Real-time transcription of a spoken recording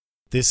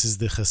This is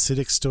the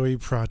Hasidic Story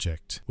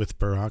Project with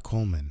Barak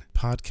Holman,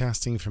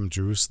 podcasting from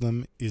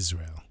Jerusalem,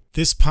 Israel.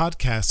 This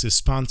podcast is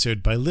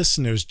sponsored by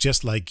listeners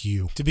just like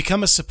you. To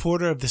become a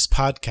supporter of this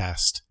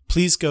podcast,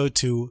 please go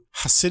to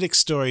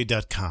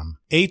HasidicStory.com,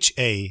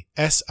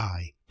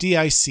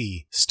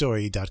 HASIDIC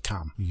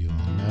story.com. You'll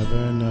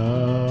never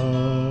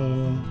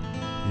know,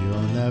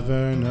 you'll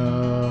never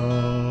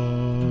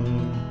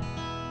know,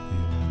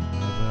 you'll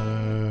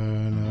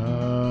never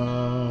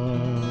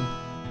know,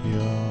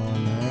 you'll never know.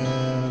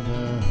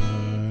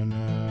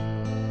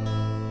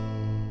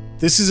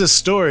 This is a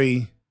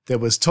story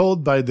that was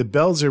told by the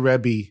Belzer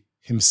Rebbe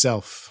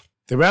himself.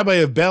 The Rabbi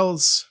of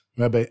Belz,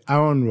 Rabbi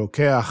Aaron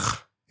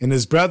Rokeach, and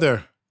his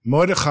brother,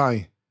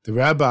 Mordechai, the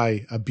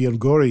Rabbi of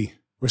Bielgori,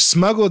 were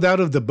smuggled out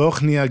of the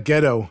Bochnia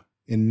ghetto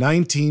in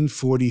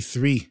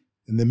 1943,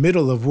 in the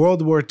middle of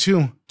World War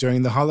II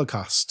during the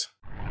Holocaust.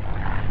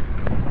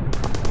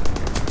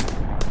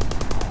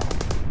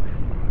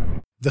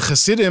 The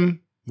Hasidim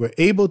were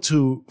able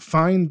to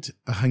find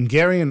a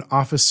Hungarian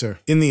officer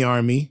in the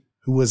army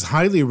who was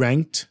highly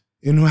ranked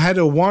and who had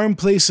a warm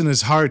place in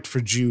his heart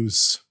for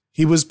Jews.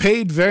 He was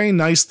paid very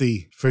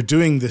nicely for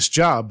doing this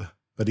job,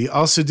 but he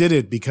also did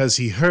it because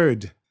he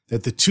heard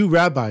that the two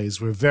rabbis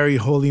were very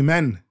holy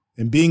men,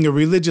 and being a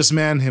religious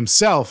man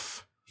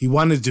himself, he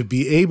wanted to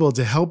be able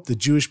to help the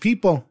Jewish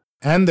people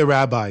and the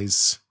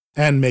rabbis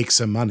and make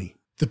some money.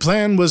 The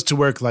plan was to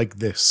work like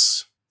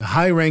this. The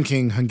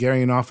high-ranking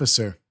Hungarian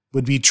officer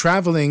would be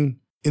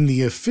traveling in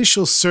the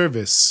official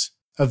service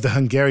of the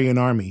Hungarian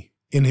army,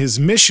 and his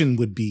mission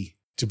would be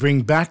to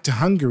bring back to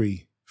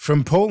Hungary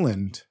from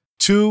Poland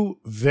two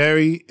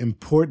very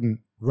important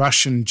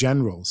Russian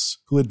generals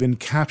who had been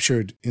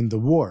captured in the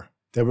war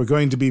that were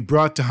going to be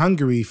brought to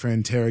Hungary for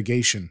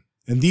interrogation.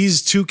 And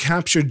these two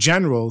captured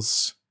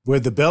generals were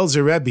the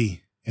Belzer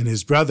Rebbe and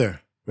his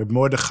brother, Reb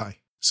Mordechai.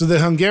 So the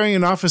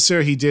Hungarian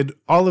officer, he did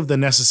all of the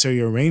necessary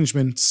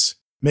arrangements,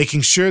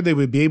 making sure they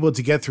would be able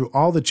to get through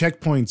all the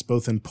checkpoints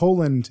both in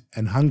Poland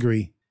and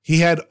Hungary.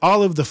 He had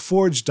all of the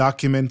forged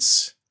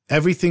documents.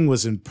 Everything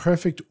was in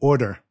perfect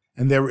order,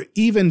 and there were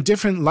even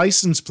different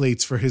license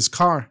plates for his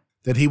car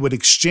that he would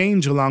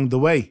exchange along the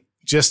way,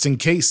 just in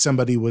case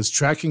somebody was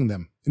tracking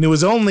them. And it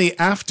was only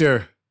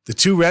after the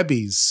two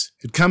Rebbes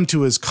had come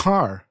to his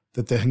car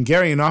that the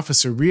Hungarian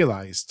officer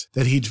realized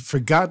that he'd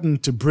forgotten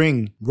to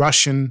bring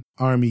Russian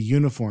army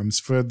uniforms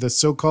for the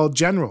so-called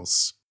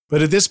generals.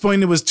 But at this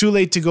point, it was too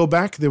late to go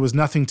back. There was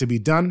nothing to be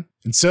done.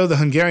 And so the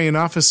Hungarian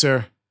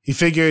officer, he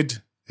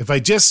figured, if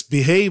I just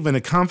behave in a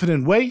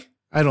confident way,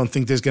 I don't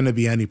think there's going to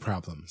be any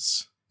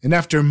problems. And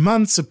after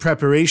months of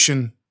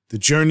preparation, the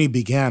journey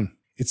began.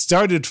 It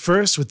started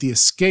first with the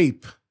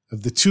escape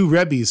of the two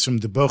Rebbes from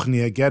the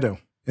Bochnia ghetto.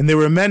 And there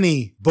were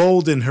many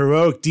bold and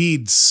heroic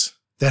deeds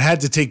that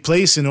had to take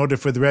place in order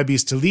for the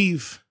Rebbes to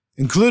leave,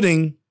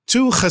 including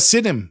two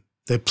Hasidim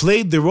that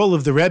played the role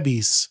of the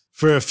Rebbes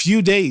for a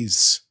few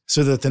days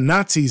so that the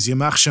Nazis,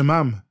 Yamach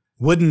Shemam,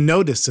 wouldn't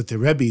notice that the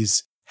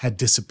Rebbes had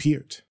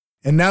disappeared.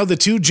 And now the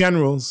two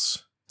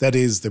generals, that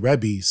is, the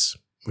Rebbes,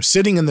 were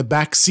sitting in the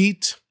back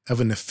seat of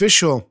an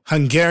official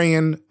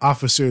Hungarian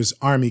officer's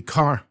army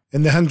car.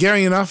 And the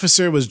Hungarian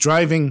officer was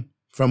driving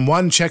from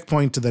one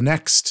checkpoint to the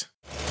next.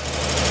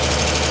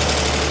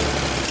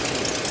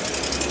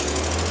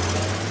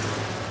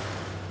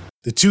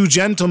 The two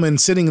gentlemen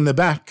sitting in the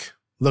back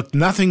looked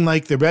nothing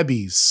like the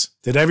Rebbes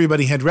that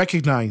everybody had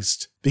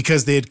recognized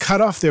because they had cut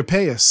off their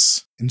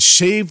payas and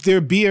shaved their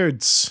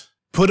beards,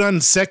 put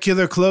on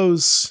secular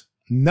clothes,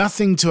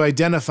 nothing to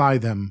identify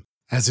them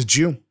as a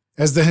Jew.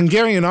 As the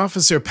Hungarian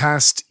officer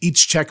passed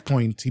each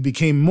checkpoint, he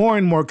became more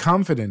and more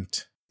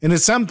confident. And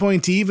at some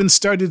point, he even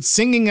started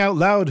singing out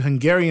loud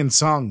Hungarian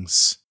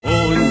songs.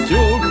 At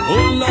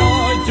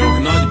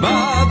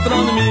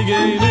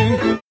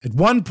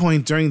one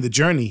point during the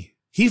journey,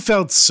 he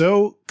felt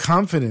so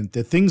confident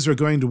that things were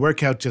going to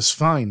work out just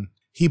fine.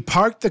 He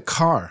parked the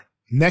car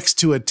next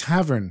to a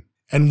tavern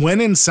and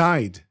went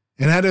inside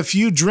and had a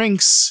few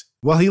drinks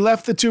while he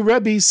left the two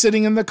Rebbes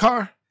sitting in the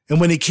car.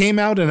 And when he came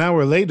out an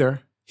hour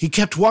later, he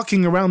kept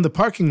walking around the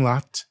parking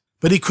lot,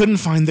 but he couldn't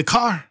find the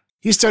car.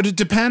 He started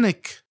to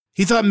panic.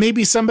 He thought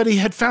maybe somebody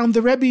had found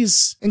the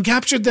Rebbes and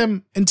captured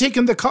them and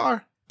taken the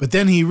car. But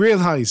then he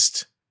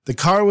realized the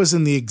car was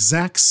in the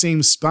exact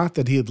same spot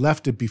that he had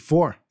left it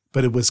before,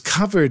 but it was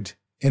covered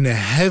in a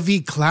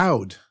heavy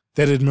cloud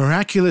that had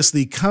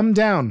miraculously come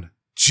down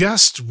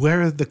just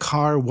where the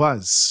car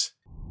was.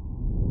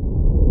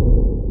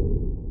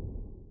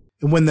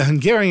 And when the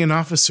Hungarian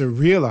officer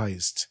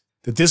realized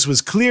that this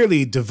was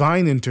clearly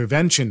divine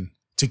intervention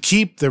to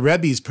keep the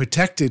Rebbes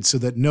protected so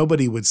that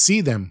nobody would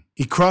see them,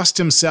 he crossed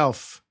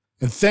himself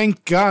and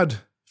thanked God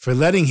for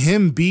letting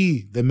him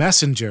be the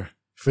messenger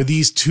for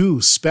these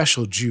two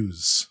special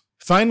Jews.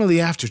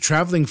 Finally, after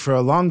traveling for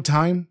a long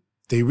time,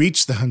 they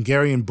reached the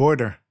Hungarian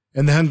border,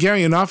 and the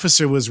Hungarian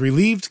officer was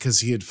relieved because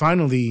he had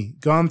finally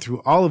gone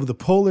through all of the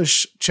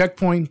Polish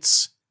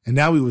checkpoints, and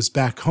now he was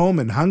back home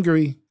in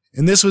Hungary.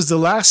 And this was the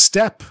last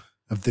step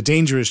of the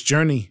dangerous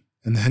journey.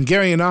 and the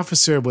Hungarian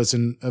officer was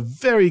in a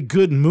very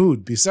good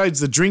mood. Besides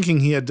the drinking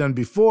he had done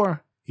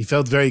before, he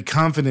felt very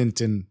confident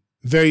and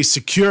very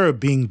secure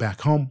being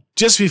back home.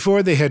 Just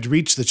before they had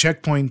reached the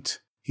checkpoint,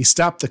 he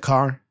stopped the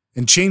car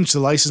and changed the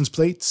license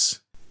plates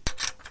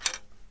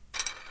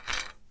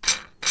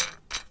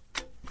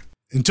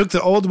and took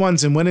the old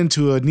ones and went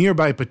into a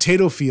nearby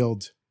potato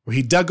field where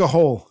he dug a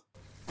hole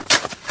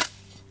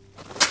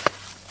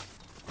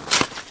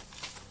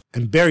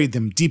and buried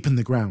them deep in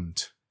the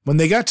ground. When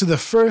they got to the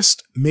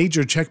first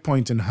major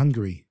checkpoint in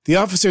Hungary, the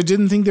officer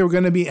didn't think there were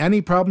going to be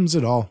any problems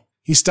at all.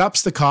 He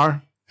stops the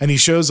car and he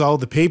shows all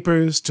the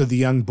papers to the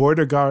young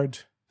border guard.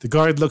 The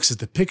guard looks at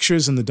the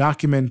pictures and the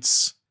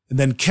documents and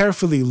then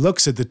carefully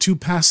looks at the two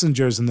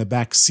passengers in the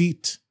back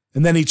seat.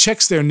 And then he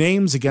checks their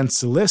names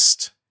against the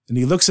list. And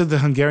he looks at the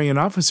Hungarian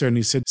officer and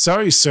he said,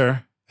 "Sorry,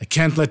 sir, I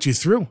can't let you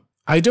through.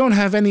 I don't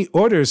have any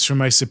orders from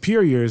my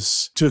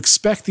superiors to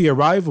expect the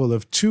arrival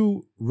of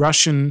 2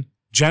 Russian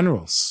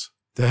generals."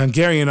 The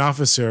Hungarian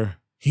officer,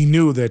 he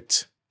knew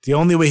that the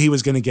only way he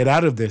was going to get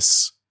out of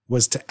this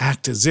was to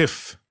act as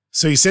if.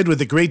 So he said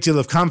with a great deal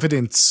of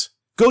confidence,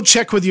 "Go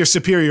check with your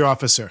superior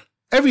officer.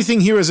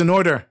 Everything here is in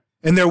order,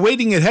 and they're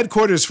waiting at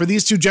headquarters for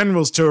these 2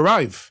 generals to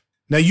arrive.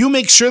 Now you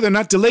make sure they're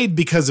not delayed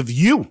because of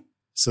you."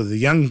 So the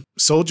young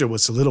soldier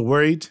was a little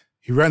worried.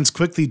 He runs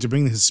quickly to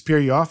bring his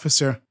superior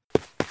officer.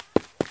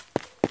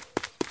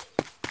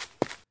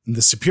 And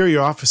the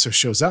superior officer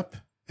shows up,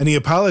 and he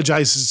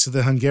apologizes to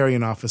the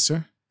Hungarian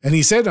officer. And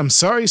he said, "I'm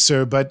sorry,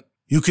 sir, but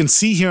you can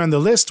see here on the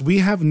list, we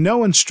have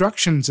no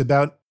instructions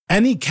about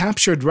any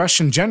captured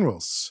Russian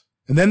generals."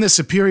 And then the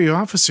superior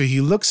officer,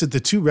 he looks at the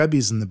 2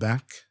 Rebbe's in the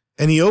back,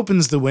 and he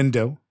opens the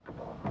window.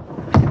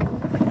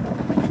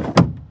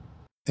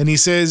 And he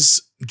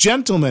says,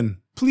 "Gentlemen,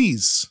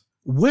 please,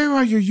 where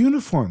are your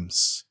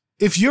uniforms?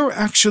 If you're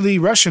actually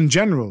Russian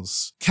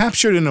generals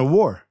captured in a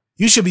war,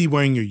 you should be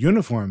wearing your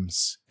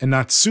uniforms and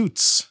not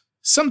suits.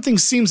 Something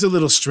seems a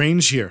little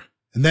strange here."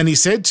 And then he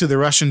said to the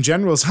Russian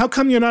generals, "How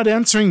come you're not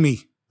answering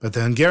me?" But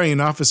the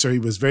Hungarian officer, he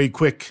was very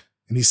quick.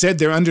 And he said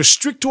they're under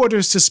strict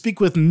orders to speak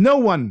with no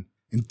one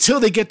until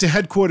they get to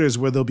headquarters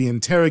where they'll be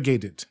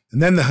interrogated.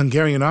 And then the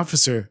Hungarian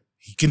officer,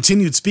 he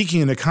continued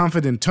speaking in a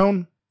confident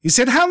tone. He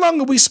said, "How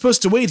long are we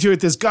supposed to wait here at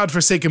this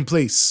godforsaken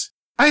place?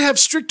 I have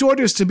strict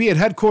orders to be at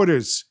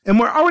headquarters, and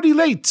we're already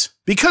late,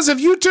 because of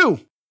you two."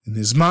 In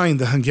his mind,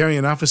 the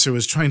Hungarian officer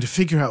was trying to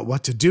figure out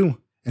what to do,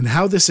 and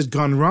how this had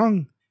gone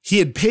wrong. He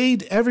had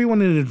paid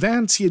everyone in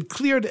advance, he had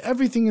cleared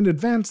everything in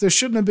advance, there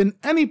shouldn't have been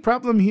any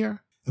problem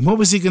here. And what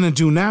was he going to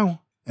do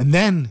now? And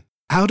then,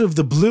 out of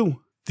the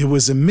blue, there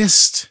was a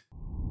mist.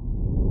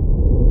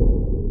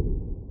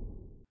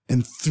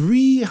 And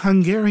 3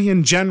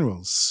 Hungarian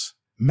generals,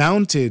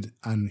 mounted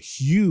on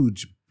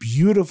huge,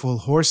 beautiful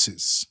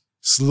horses,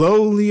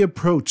 slowly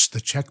approached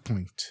the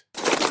checkpoint.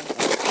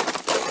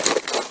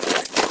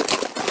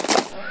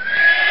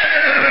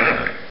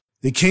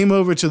 They came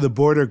over to the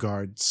border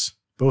guards,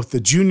 both the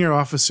junior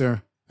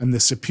officer and the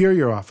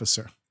superior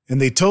officer,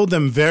 and they told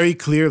them very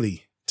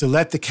clearly to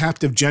let the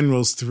captive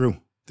generals through,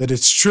 that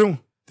it's true,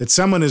 that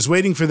someone is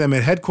waiting for them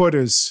at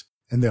headquarters,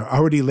 and they're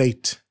already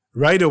late.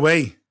 Right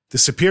away, the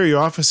superior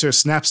officer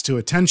snaps to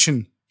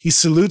attention. He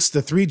salutes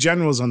the 3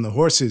 generals on the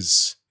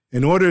horses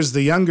and orders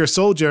the younger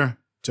soldier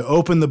to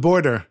open the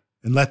border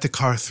and let the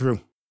car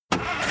through.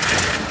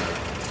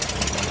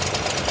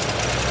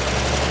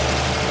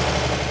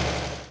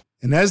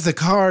 And as the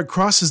car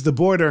crosses the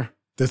border,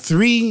 the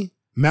 3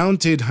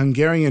 mounted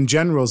Hungarian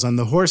generals on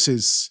the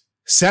horses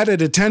sat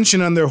at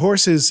attention on their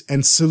horses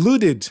and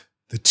saluted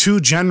the 2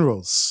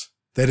 generals,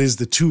 that is,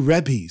 the 2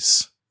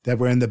 Rebbe's that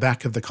were in the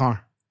back of the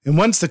car. And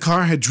once the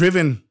car had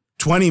driven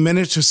 20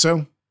 minutes or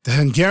so, the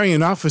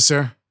Hungarian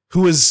officer,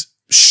 who was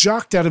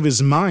shocked out of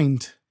his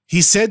mind,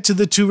 he said to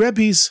the 2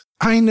 Rebbe's,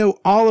 "I know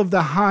all of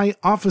the high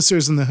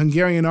officers in the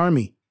Hungarian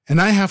army,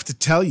 and I have to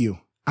tell you,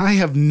 I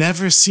have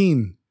never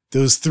seen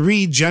those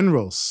 3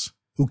 generals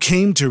who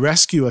came to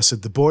rescue us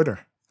at the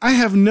border. I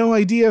have no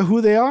idea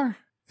who they are."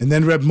 And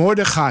then Reb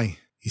Mordechai,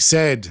 he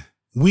said,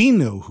 "We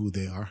know who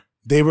they are.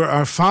 They were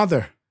our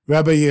father,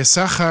 Rabbi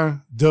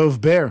Yisachar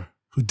Dov Ber,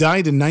 who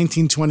died in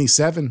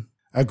 1927,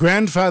 our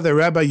grandfather,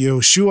 Rabbi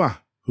Yehoshua,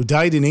 who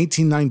died in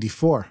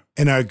 1894,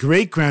 and our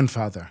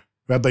great-grandfather,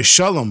 Rabbi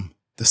Shalom,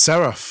 the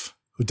Seraph,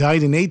 who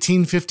died in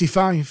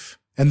 1855.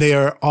 And they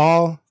are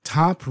all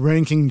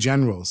top-ranking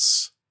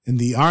generals in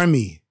the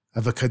army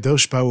of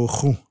HaKadosh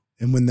Baruch Hu."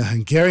 And when the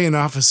Hungarian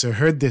officer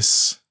heard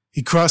this,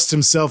 he crossed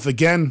himself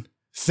again,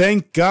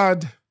 thanked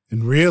God,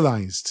 and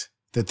realized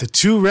that the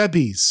 2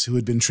 Rebbe's who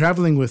had been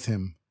traveling with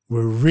him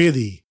were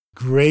really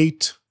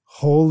great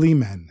holy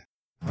men.